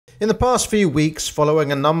In the past few weeks,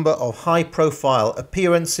 following a number of high-profile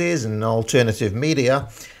appearances in alternative media,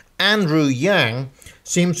 Andrew Yang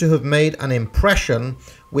seems to have made an impression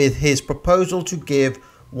with his proposal to give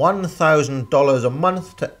 $1,000 a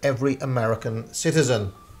month to every American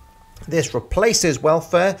citizen. This replaces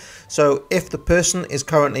welfare, so if the person is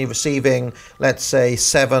currently receiving, let's say,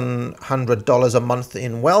 $700 a month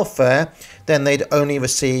in welfare, then they'd only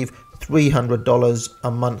receive $300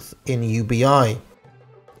 a month in UBI.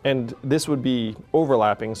 And this would be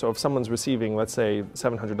overlapping, so if someone's receiving, let's say,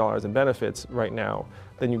 $700 in benefits right now,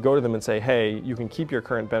 then you go to them and say, hey, you can keep your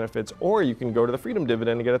current benefits, or you can go to the freedom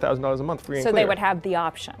dividend and get $1,000 a month free and clear. So they would have the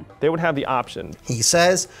option. They would have the option. He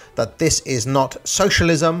says that this is not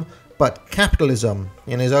socialism, but capitalism.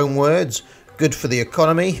 In his own words, good for the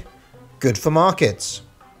economy, good for markets.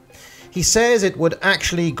 He says it would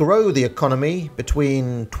actually grow the economy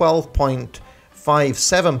between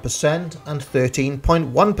 12.57% and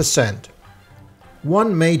 13.1%.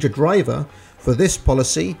 One major driver for this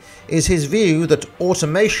policy is his view that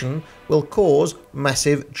automation will cause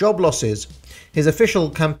massive job losses. His official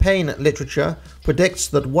campaign literature predicts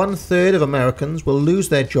that 1/3 of Americans will lose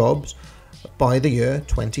their jobs by the year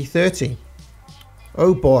 2030.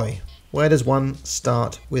 Oh boy, where does one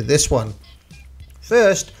start with this one?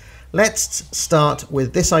 First, let's start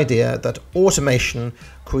with this idea that automation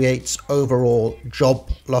creates overall job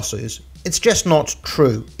losses. It's just not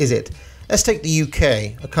true, is it? Let's take the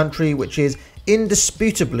UK, a country which is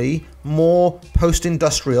indisputably more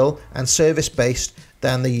post-industrial and service-based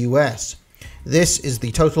than the US. This is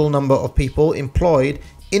the total number of people employed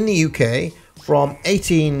in the UK from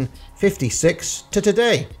 1856 to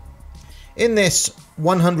today. In this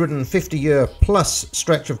 150-year plus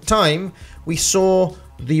stretch of time, we saw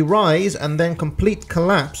the rise and then complete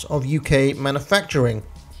collapse of UK manufacturing,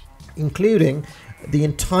 including the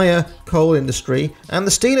entire coal industry and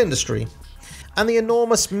the steel industry, and the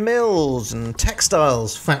enormous mills and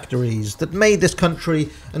textiles factories that made this country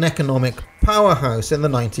an economic powerhouse in the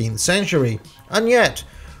 19th century. And yet,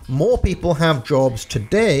 more people have jobs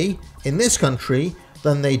today in this country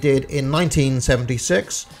than they did in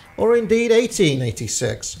 1976 or indeed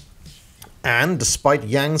 1886. And despite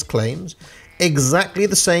Yang's claims, exactly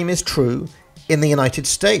the same is true in the United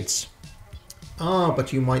States.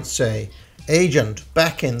 But you might say, Agent,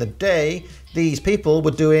 back in the day, these people were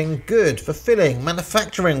doing good, fulfilling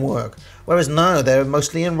manufacturing work, whereas now they're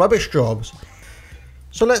mostly in rubbish jobs.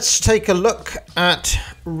 So let's take a look at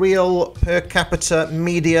real per capita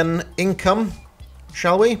median income,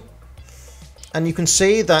 shall we? And you can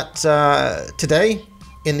see that today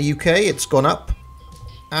in the UK it's gone up,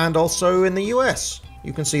 and also in the US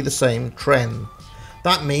you can see the same trend.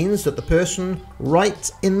 That means that the person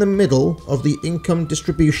right in the middle of the income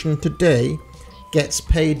distribution today gets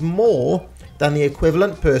paid more than the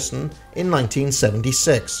equivalent person in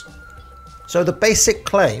 1976. So the basic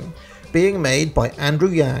claim being made by Andrew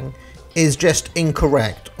Yang is just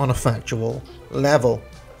incorrect on a factual level.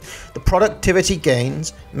 The productivity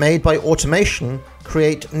gains made by automation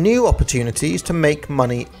create new opportunities to make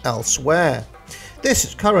money elsewhere.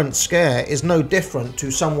 This current scare is no different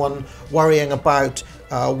to someone worrying about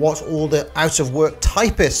what all the out-of-work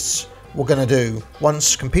typists were going to do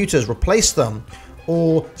once computers replace them,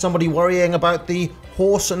 or somebody worrying about the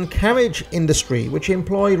horse and carriage industry, which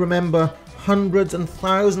employed, remember, hundreds and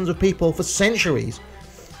thousands of people for centuries.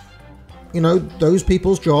 You know, those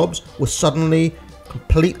people's jobs were suddenly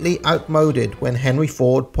completely outmoded when Henry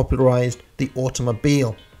Ford popularized the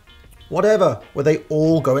automobile. Whatever were they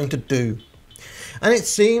all going to do? And it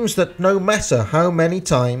seems that no matter how many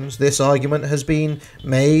times this argument has been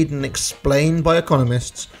made and explained by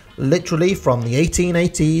economists, literally from the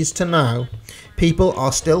 1880s to now, people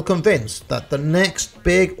are still convinced that the next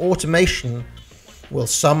big automation will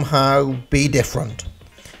somehow be different.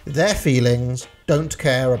 Their feelings don't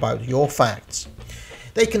care about your facts.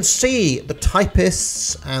 They can see the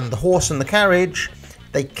typists and the horse and the carriage.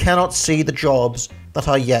 They cannot see the jobs that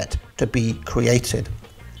are yet to be created.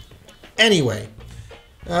 Anyway,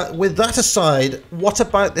 with that aside, what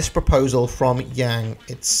about this proposal from Yang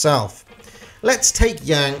itself? Let's take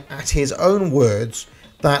Yang at his own words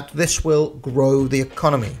that this will grow the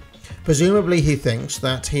economy. Presumably he thinks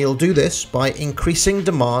that he'll do this by increasing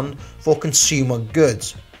demand for consumer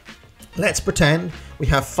goods. Let's pretend we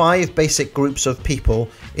have 5 basic groups of people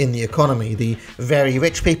in the economy. The very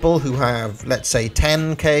rich people who have, let's say,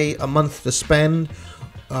 10k a month to spend,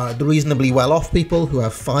 the reasonably well-off people who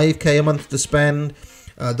have 5k a month to spend,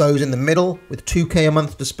 those in the middle with 2k a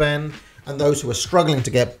month to spend, and those who are struggling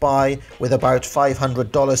to get by with about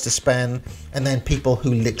 $500 to spend, and then people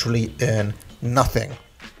who literally earn nothing.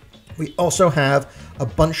 We also have a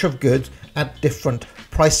bunch of goods at different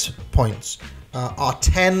price points. Our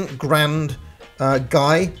 10 grand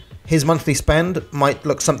guy, his monthly spend might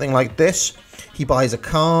look something like this. He buys a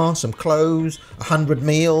car, some clothes, 100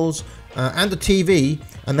 meals, and a TV,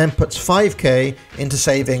 and then puts 5k into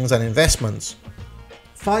savings and investments.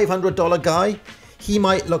 $500 guy, he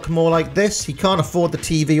might look more like this. He can't afford the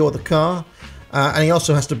TV or the car, and he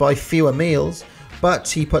also has to buy fewer meals, but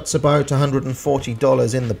he puts about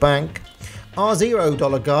 $140 in the bank. Our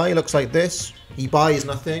 $0 guy looks like this. He buys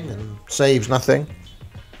nothing and saves nothing.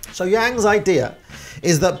 So Yang's idea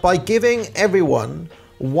is that by giving everyone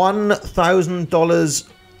 $1,000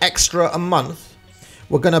 extra a month,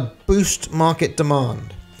 we're going to boost market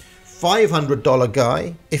demand. $500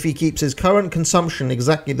 guy, if he keeps his current consumption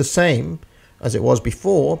exactly the same as it was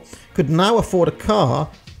before, could now afford a car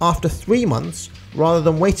after 3 months rather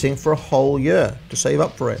than waiting for a whole year to save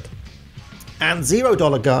up for it. And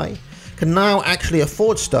 $0 guy can now actually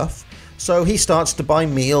afford stuff, so he starts to buy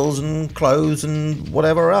meals and clothes and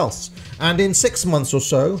whatever else. And in 6 months or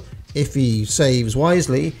so, if he saves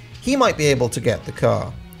wisely, he might be able to get the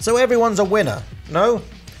car. So everyone's a winner, no?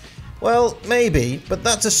 Well, maybe, but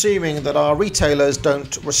that's assuming that our retailers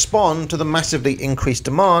don't respond to the massively increased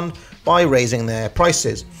demand by raising their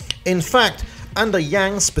prices. In fact, under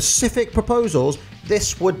Yang's specific proposals,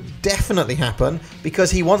 this would definitely happen because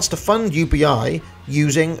he wants to fund UBI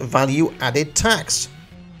using value-added tax.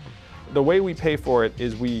 The way we pay for it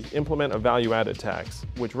is we implement a value-added tax,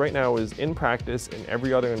 which right now is in practice in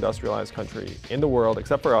every other industrialized country in the world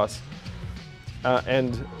except for us.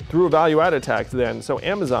 And through a value-added tax then, so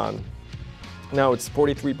Amazon, now it's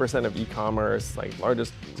 43% of e-commerce, like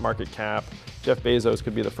largest market cap. Jeff Bezos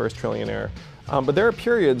could be the first trillionaire. But there are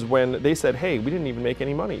periods when they said, hey, we didn't even make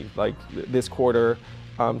any money, like this quarter,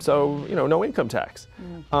 so no income tax.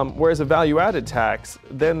 Whereas a value-added tax,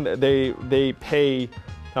 then they pay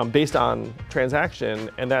based on transaction,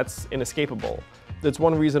 and that's inescapable. That's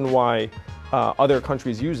one reason why other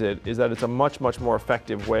countries use it, is that it's a much, much more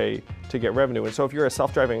effective way to get revenue. And so if you're a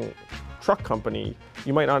self-driving truck company,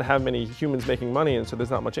 you might not have many humans making money, and so there's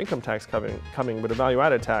not much income tax coming, but a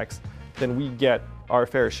value-added tax, then we get our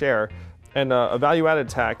fair share. And a value-added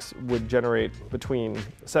tax would generate between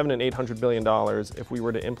 $700 and $800 billion if we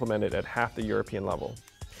were to implement it at half the European level.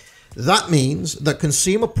 That means that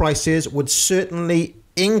consumer prices would certainly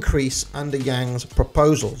increase under Yang's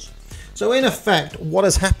proposals. So in effect, what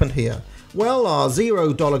has happened here? Well, our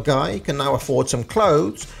 $0 guy can now afford some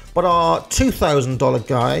clothes, but our $2,000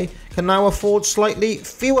 guy can now afford slightly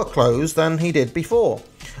fewer clothes than he did before.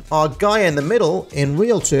 Our guy in the middle, in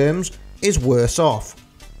real terms, is worse off.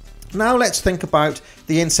 Now let's think about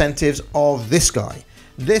the incentives of this guy.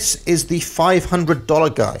 This is the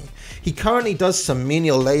 $500 guy. He currently does some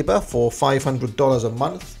menial labor for $500 a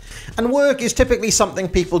month, and work is typically something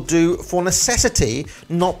people do for necessity,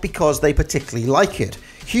 not because they particularly like it.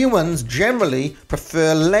 Humans generally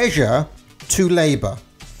prefer leisure to labor.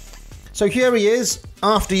 So here he is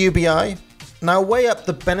after UBI. Now weigh up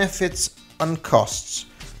the benefits and costs.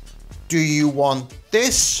 Do you want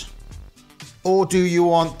this or do you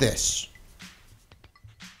want this?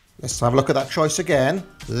 Let's have a look at that choice again.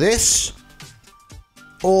 This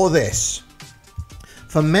or this?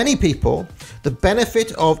 For many people, the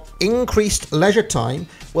benefit of increased leisure time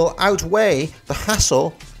will outweigh the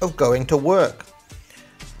hassle of going to work.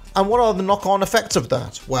 And what are the knock-on effects of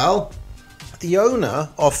that? Well, the owner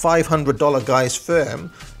of $500 guy's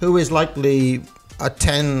firm, who is likely a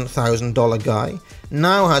 $10,000 guy,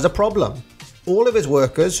 now has a problem. All of his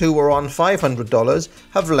workers who were on $500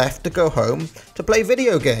 have left to go home to play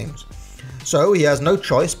video games. So he has no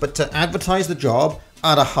choice but to advertise the job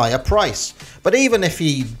at a higher price. But even if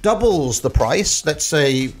he doubles the price, let's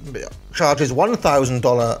say charges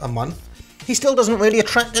 $1,000 a month, he still doesn't really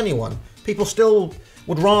attract anyone. People still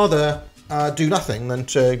would rather do nothing than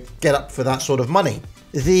to get up for that sort of money.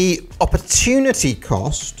 The opportunity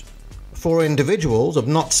cost for individuals of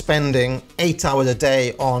not spending 8 hours a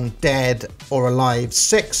day on dead or alive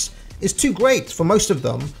 6 is too great for most of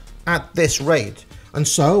them at this rate. And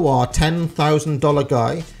so our $10,000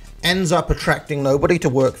 guy ends up attracting nobody to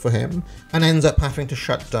work for him and ends up having to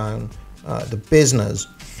shut down the business.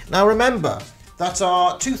 Now remember that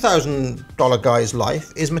our $2,000 guy's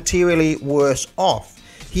life is materially worse off.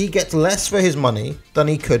 He gets less for his money than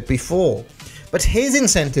he could before, but his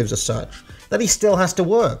incentives are such that he still has to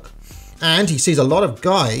work. And he sees a lot of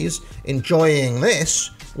guys enjoying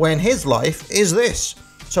this when his life is this.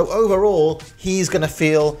 So overall, he's going to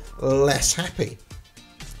feel less happy.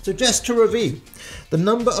 So just to review, the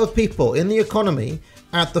number of people in the economy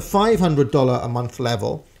at the $500 a month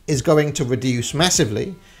level is going to reduce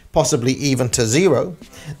massively, possibly even to zero.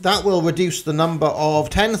 That will reduce the number of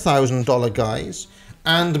 $10,000 guys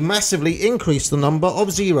and massively increase the number of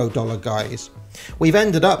 $0 guys. We've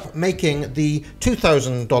ended up making the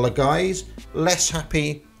 $2,000 guys less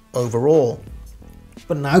happy overall.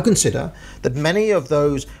 But now consider that many of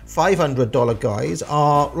those $500 guys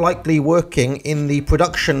are likely working in the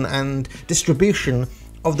production and distribution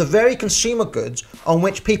of the very consumer goods on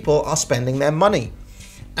which people are spending their money.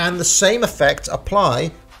 And the same effects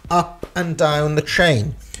apply up and down the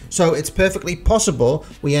chain. So it's perfectly possible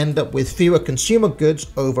we end up with fewer consumer goods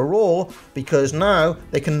overall because now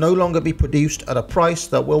they can no longer be produced at a price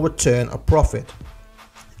that will return a profit.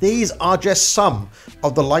 These are just some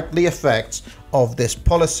of the likely effects of this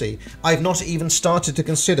policy. I've not even started to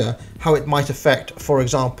consider how it might affect, for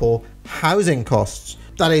example, housing costs.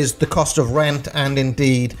 That is, the cost of rent and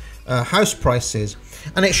indeed house prices.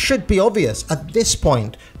 And it should be obvious at this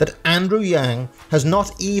point that Andrew Yang has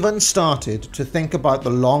not even started to think about the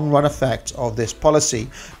long run effects of this policy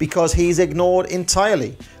because he's ignored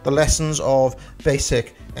entirely the lessons of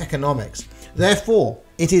basic economics. Therefore,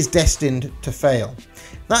 it is destined to fail.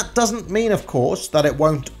 That doesn't mean, of course, that it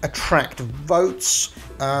won't attract votes.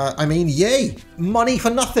 Yay, money for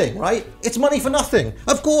nothing, right? It's money for nothing.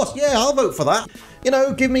 Of course, yeah, I'll vote for that. You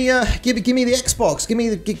know, give me the Xbox, give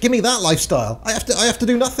me that lifestyle. I have to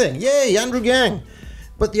do nothing. Yay, Andrew Yang.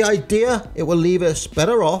 But the idea it will leave us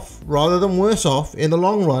better off rather than worse off in the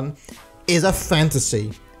long run is a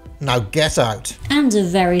fantasy. Now get out. And a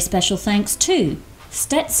very special thanks to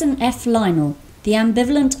Stetson F. Lionel, The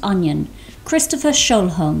Ambivalent Onion, Christopher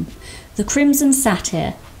Scholholm, The Crimson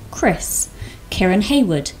Satyr, Chris, Kieran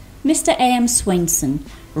Hayward, Mr. A.M. Swainson,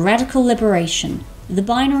 Radical Liberation, The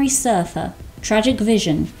Binary Surfer, Tragic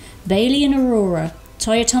Vision, Bailey and Aurora,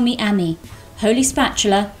 Toyotomi Ami, Holy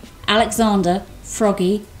Spatula, Alexander,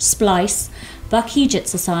 Froggy, Splice, Buck Egypt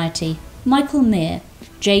Society, Michael Mear,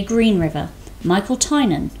 Jay Greenriver, Michael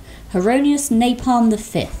Tynan, Heronius Napalm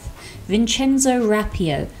V, Vincenzo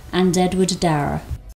Rapio, and Edward Dara.